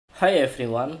Hi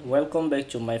everyone, welcome back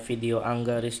to my video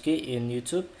Angga in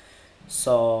YouTube.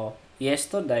 So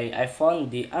yesterday I found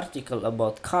the article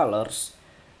about colors.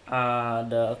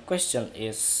 The question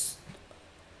is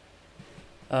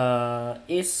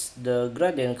the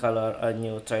gradient color a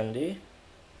new trendy?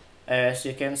 As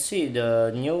you can see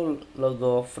the new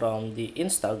logo from the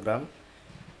Instagram,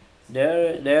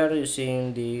 they're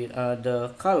using the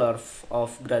color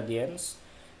of gradients.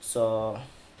 So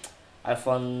I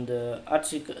found the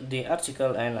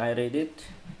article and I read it,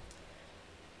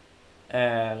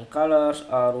 and colors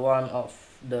are one of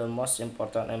the most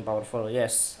important and powerful.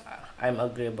 Yes, I'm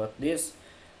agree about this.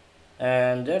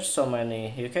 And there's so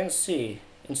many. You can see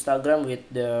Instagram with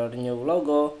their new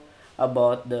logo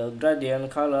about the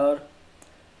gradient color,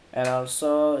 and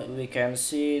also we can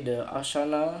see the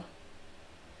Asana,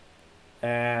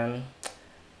 and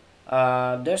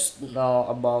there's now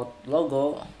about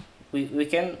logo. We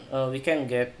can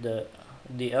get the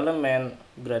element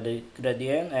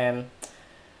gradient, and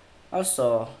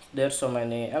also there's so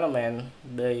many elements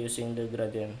by using the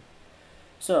gradient.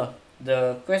 So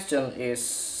the question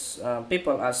is,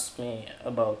 people ask me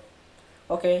about,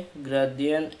 okay,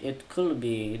 gradient, it could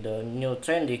be the new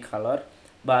trendy color,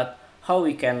 but how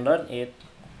we can learn it?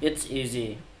 It's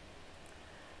easy.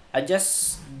 I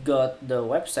just got the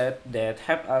website that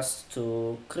help us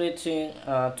to creating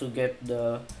to get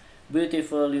the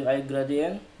beautiful UI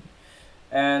gradient.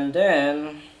 And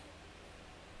then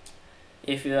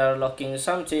if you are looking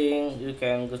something, you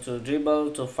can go to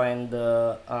dribbble to find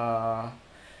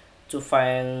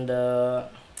the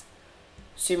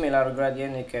similar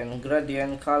gradient. You can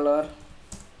gradient color,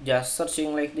 just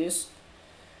searching like this,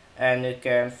 and you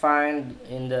can find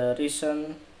in the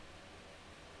recent.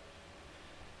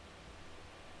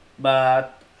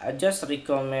 But I just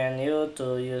recommend you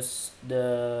to use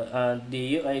the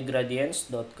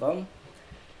uigradients.com.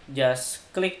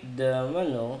 Just click the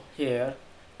menu here,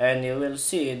 and you will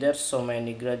see there's so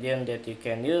many gradient that you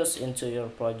can use into your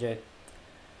project.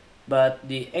 But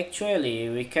actually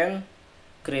we can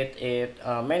create it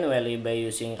manually by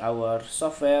using our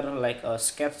software like a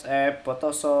Sketch app,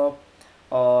 Photoshop,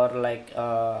 or like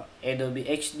Adobe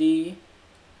HD.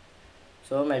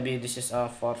 So maybe this is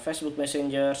for Facebook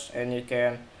messengers, and you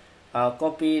can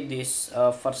copy this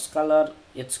first color,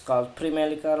 it's called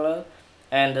primary color,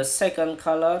 and the second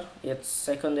color, it's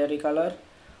secondary color.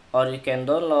 Or you can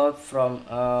download from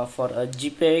for a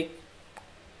JPEG,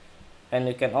 and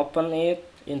you can open it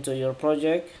into your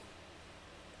project.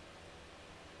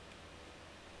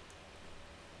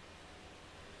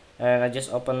 And I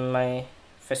just open my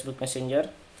Facebook Messenger.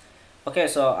 Okay,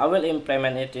 so I will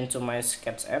implement it into my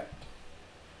Sketch app,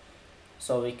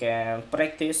 so we can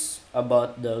practice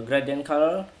about the gradient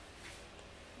color.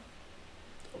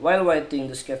 While waiting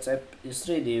the Sketch app is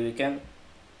ready, we can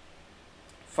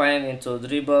find into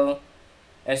dribbble.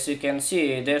 As you can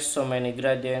see, there's so many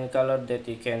gradient color that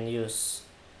you can use,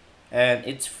 and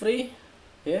it's free.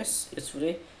 Yes, it's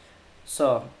free.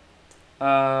 So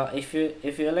if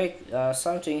you like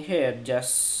something here,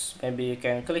 just maybe you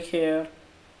can click here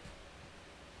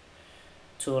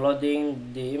to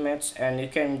loading the image, and you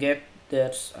can get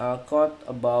there's a code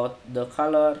about the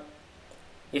color.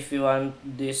 If you want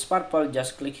this purple,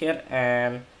 just click here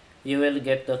and you will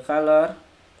get the color.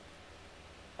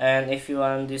 And if you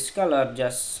want this color,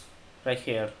 just right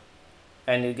here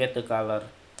and you get the color.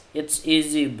 It's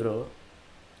easy, bro,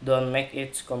 don't make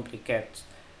it complicated.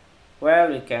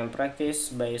 Well, we can practice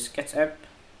by Sketch app.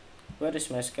 Where is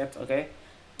my sketch? Okay,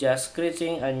 just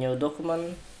creating a new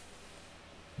document,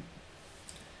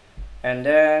 and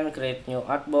then create new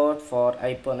artboard for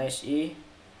iPhone SE.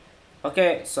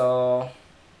 Okay, so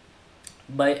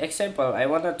by example, I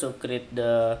wanted to create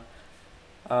the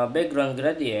background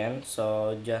gradient,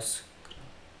 so just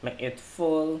make it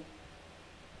full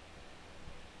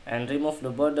and remove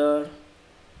the border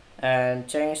and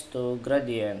change to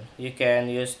gradient. You can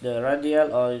use the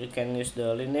radial, or you can use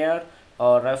the linear,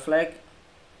 or reflect,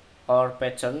 or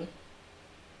pattern,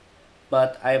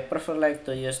 but I prefer like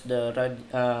to use the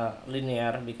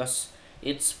linear because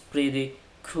it's pretty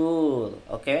cool.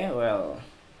 Okay, well,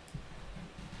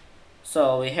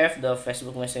 so we have the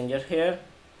Facebook Messenger here.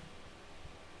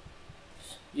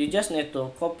 You just need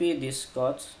to copy this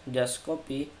code, just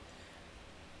copy,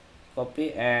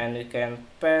 and you can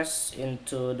paste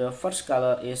into the first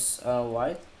color is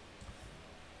white.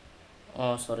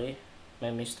 Oh, sorry,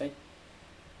 my mistake.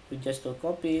 We just to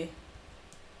copy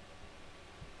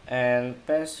and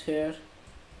paste here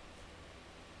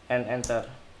and enter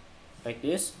like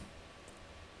this,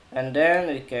 and then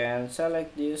we can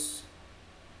select this,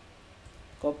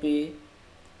 copy,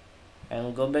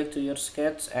 and go back to your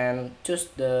sketch and choose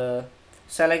the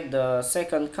select the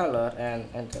second color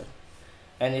and enter,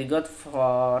 and you got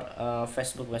for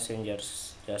Facebook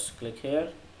messengers. Just click here,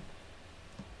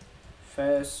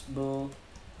 Facebook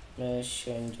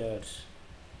messengers,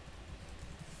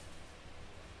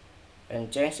 and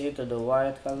change it to the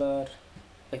white color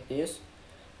like this.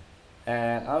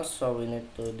 And also we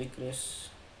need to decrease.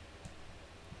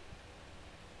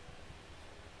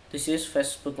 This is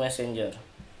Facebook Messenger.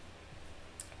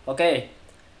 Okay,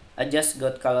 I just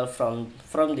got color from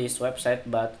this website,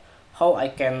 but how I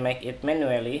can make it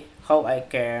manually, how I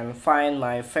can find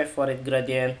my favorite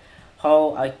gradient,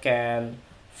 how I can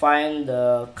find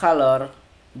the color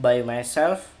by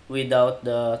myself without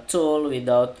the tool,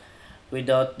 without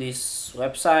this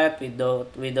website,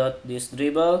 without this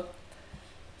dribbble.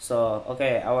 So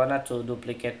okay, I wanna to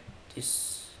duplicate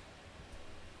this.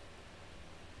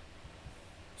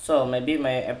 So maybe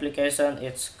my application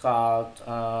it's called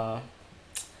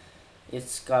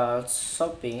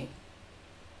Shopee.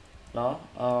 No,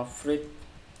 fruit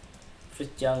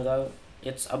jungle.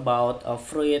 It's about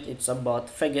fruit. It's about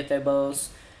vegetables.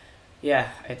 Yeah,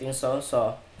 I think so.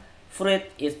 So fruit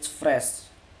is fresh,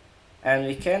 and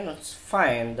we can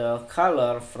find the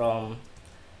color from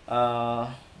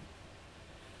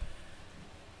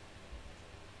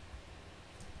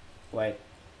wait.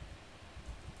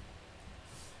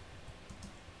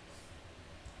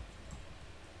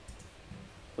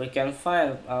 We can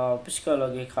find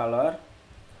psychology color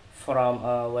from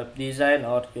web design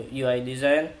or UI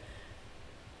design.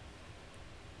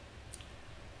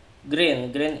 Green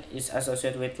is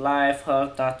associated with life,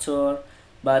 health, nature,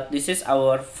 but this is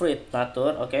our fruit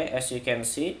nature, okay, as you can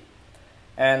see.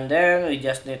 And then we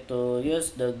just need to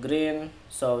use the green,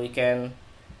 so we can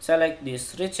select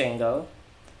this rectangle,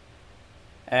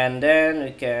 and then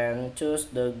we can choose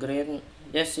the green.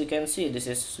 Yes, you can see this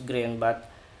is green, but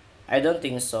I don't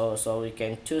think so. So we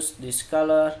can choose this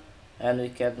color, and we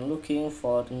can looking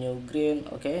for new green.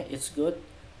 Okay, it's good.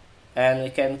 And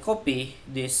we can copy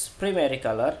this primary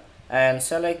color and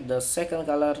select the second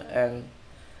color and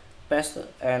paste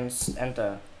and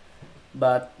enter.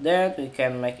 But then we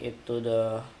can make it to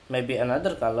the maybe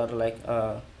another color like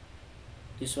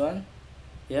this one.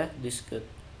 Yeah, this good.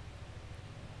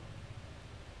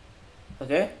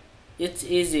 Okay, it's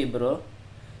easy, bro.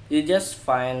 You just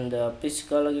find the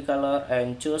psychology color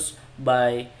and choose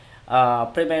by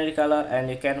primary color, and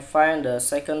you can find the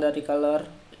secondary color.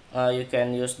 You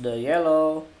can use the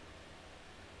yellow.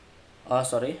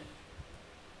 Sorry,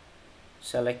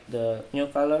 select the new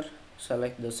color,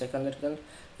 select the secondary color.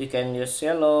 You can use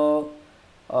yellow,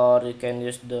 or you can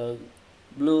use the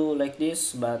blue like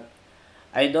this, but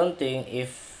I don't think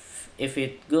if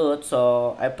it good,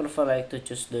 so I prefer like to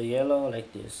choose the yellow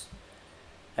like this.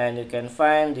 And you can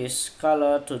find this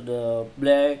color to the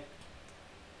black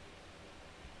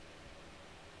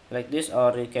like this,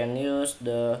 or you can use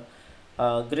the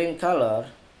green color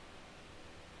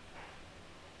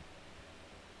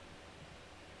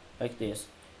like this.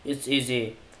 It's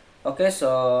easy. Okay,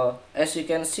 so as you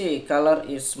can see, color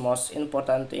is most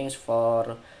important things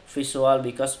for visual,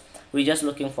 because we just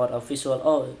looking for a visual.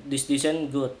 Oh, this design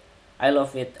good, I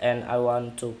love it, and I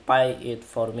want to buy it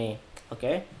for me.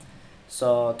 Okay,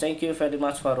 so thank you very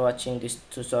much for watching this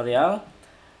tutorial,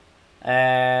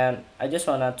 and I just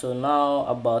wanted to know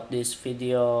about this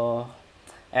video,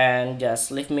 and just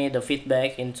leave me the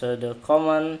feedback into the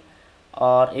comment,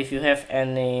 or if you have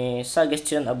any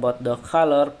suggestion about the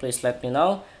color, please let me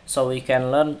know so we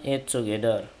can learn it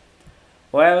together.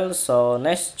 Well, so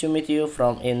nice to meet you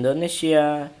from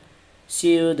Indonesia.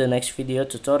 See you the next video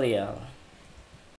tutorial.